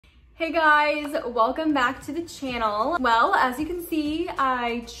Hey guys, welcome back to the channel. Well, as you can see,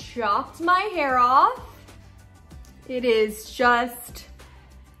 I chopped my hair off. It is just,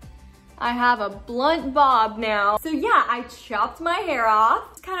 I have a blunt bob now. So yeah, I chopped my hair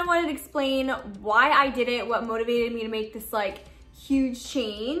off. Just kind of wanted to explain why I did it, what motivated me to make this like huge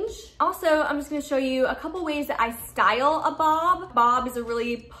change. Also, I'm just gonna show you a couple ways that I style a bob. Bob is a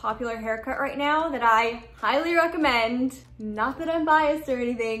really popular haircut right now that I highly recommend. Not that I'm biased or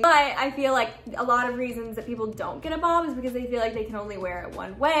anything, but I feel like a lot of reasons that people don't get a bob is because they feel like they can only wear it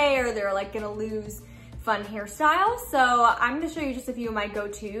one way or they're like gonna lose fun hairstyles. So I'm gonna show you just a few of my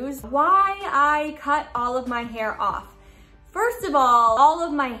go-tos. Why I cut all of my hair off. First of all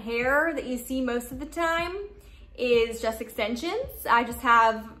of my hair that you see most of the time is just extensions. I just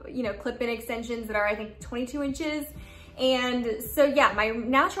have, you know, clip-in extensions that are, I think, 22 inches. And so yeah, my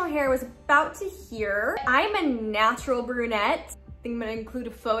natural hair was about to here. I'm a natural brunette. I think I'm gonna include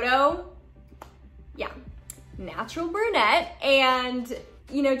a photo. Yeah, natural brunette. And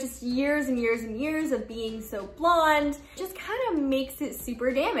you know, just years and years and years of being so blonde just kind of makes it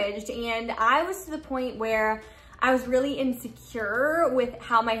super damaged. And I was to the point where I was really insecure with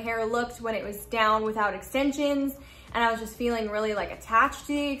how my hair looked when it was down without extensions. And I was just feeling really like attached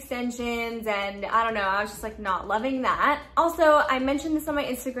to the extensions. And I don't know, I was just like not loving that. Also, I mentioned this on my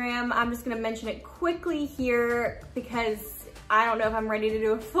Instagram. I'm just gonna mention it quickly here because I don't know if I'm ready to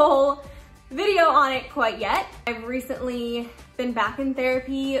do a full video on it quite yet. I've recently been back in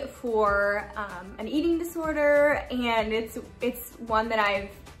therapy for an eating disorder, and it's one that I've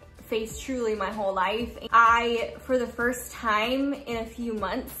faced truly my whole life. I, for the first time in a few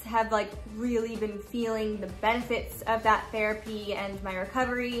months, have like really been feeling the benefits of that therapy and my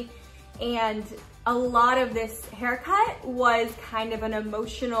recovery. And a lot of this haircut was kind of an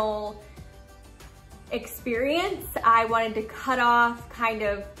emotional experience. I wanted to cut off kind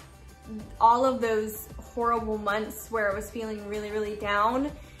of all of those horrible months where I was feeling really, really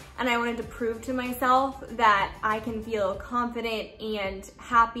down. And I wanted to prove to myself that I can feel confident and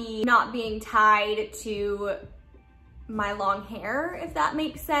happy not being tied to my long hair, if that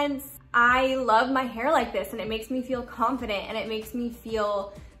makes sense. I love my hair like this, and it makes me feel confident and it makes me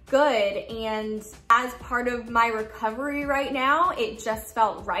feel good. And as part of my recovery right now, it just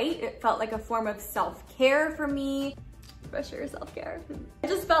felt right. It felt like a form of self-care for me. For sure, self-care. It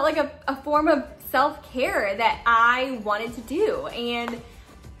just felt like a form of self-care that I wanted to do. And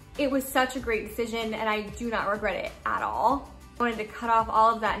it was such a great decision, and I do not regret it at all. I wanted to cut off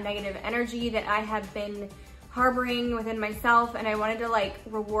all of that negative energy that I had been harboring within myself, and I wanted to like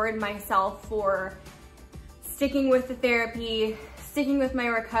reward myself for sticking with the therapy, sticking with my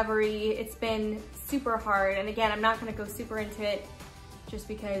recovery. It's been super hard, and again, I'm not gonna go super into it just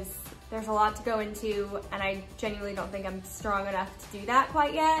because there's a lot to go into, and I genuinely don't think I'm strong enough to do that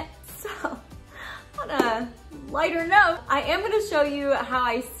quite yet. So, on a lighter note, I am gonna show you how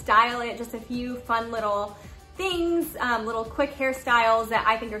I style it, just a few fun little things, little quick hairstyles that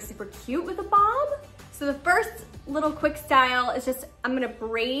I think are super cute with a bob. So the first little quick style is just, I'm gonna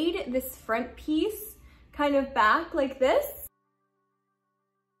braid this front piece kind of back like this.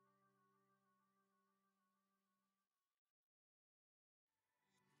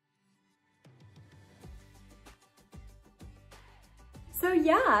 So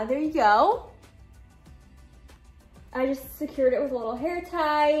yeah, there you go. I just secured it with a little hair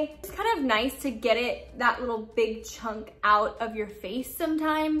tie. It's kind of nice to get it, that little big chunk out of your face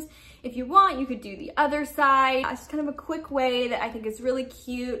sometimes. If you want, you could do the other side. It's just kind of a quick way that I think is really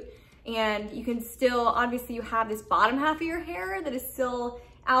cute. And you can still, obviously you have this bottom half of your hair that is still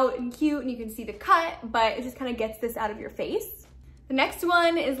out and cute and you can see the cut, but it just kind of gets this out of your face. The next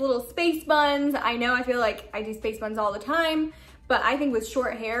one is little space buns. I know I feel like I do space buns all the time, but I think with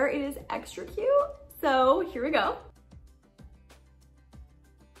short hair, it is extra cute. So here we go.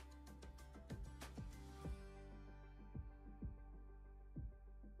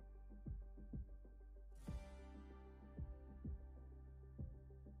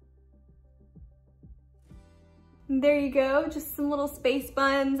 There you go, just some little space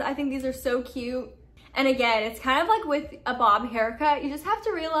buns. I think these are so cute. And again, it's kind of like with a bob haircut, you just have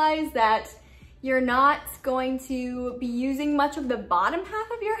to realize that you're not going to be using much of the bottom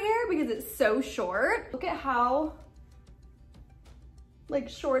half of your hair because it's so short. Look at how like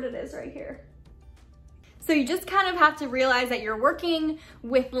short it is right here. So you just kind of have to realize that you're working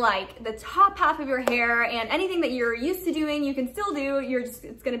with like the top half of your hair, and anything that you're used to doing, you can still do.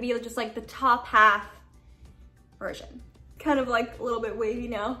 It's gonna be just like the top half version. Kind of like a little bit wavy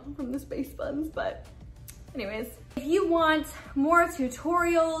now from the space buns, but anyways. If you want more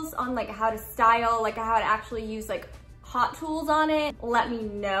tutorials on like how to style, like how to actually use like hot tools on it, let me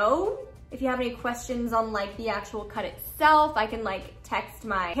know. If you have any questions on like the actual cut itself, I can like text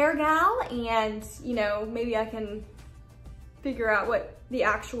my hair gal and, you know, maybe I can figure out what the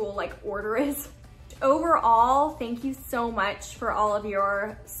actual like order is. Overall, thank you so much for all of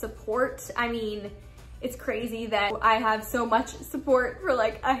your support. I mean, it's crazy that I have so much support for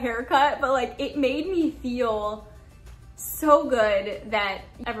like a haircut, but like it made me feel so good that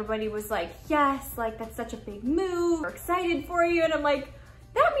everybody was like, yes, like that's such a big move, we're excited for you. And I'm like,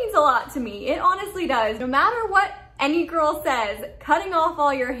 that means a lot to me. It honestly does. No matter what any girl says, cutting off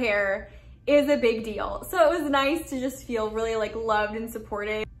all your hair is a big deal. So it was nice to just feel really like loved and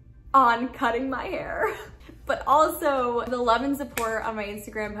supported on cutting my hair. But also the love and support on my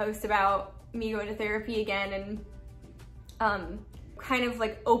Instagram post about me going to therapy again and kind of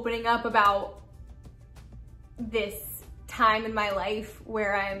like opening up about this time in my life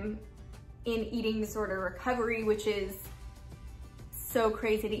where I'm in eating disorder recovery, which is so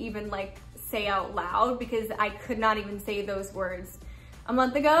crazy to even like say out loud because I could not even say those words a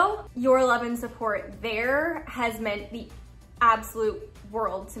month ago. Your love and support there has meant the absolute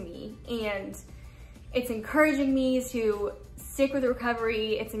world to me, and it's encouraging me to stick with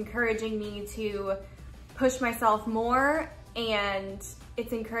recovery. It's encouraging me to push myself more, and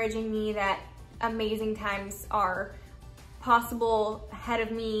it's encouraging me that amazing times are possible ahead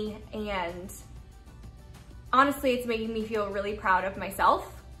of me, and honestly, it's making me feel really proud of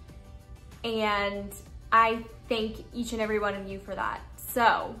myself, and I thank each and every one of you for that.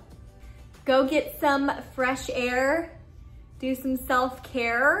 So go get some fresh air, do some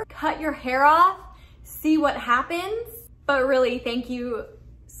self-care, cut your hair off, see what happens. But really, thank you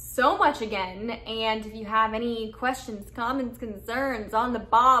so much again. And if you have any questions, comments, concerns on the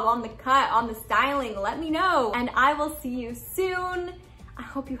bob, on the cut, on the styling, let me know. And I will see you soon. I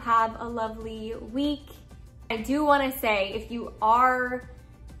hope you have a lovely week. I do want to say, if you are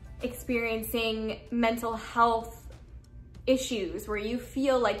experiencing mental health issues where you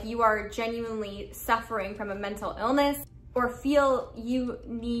feel like you are genuinely suffering from a mental illness or feel you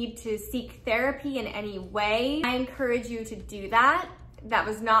need to seek therapy in any way, I encourage you to do that. That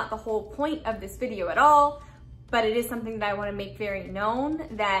was not the whole point of this video at all, but it is something that I want to make very known,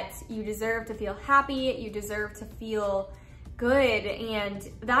 that you deserve to feel happy, you deserve to feel good, and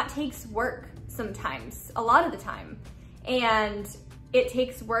that takes work sometimes, a lot of the time. And it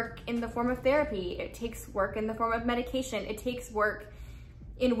takes work in the form of therapy, it takes work in the form of medication, it takes work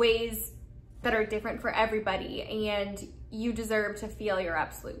in ways that are different for everybody, and you deserve to feel your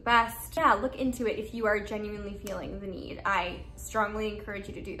absolute best. Yeah, look into it if you are genuinely feeling the need. I strongly encourage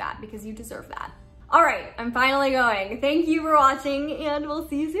you to do that because you deserve that. All right, I'm finally going. Thank you for watching, and we'll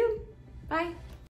see you soon. Bye.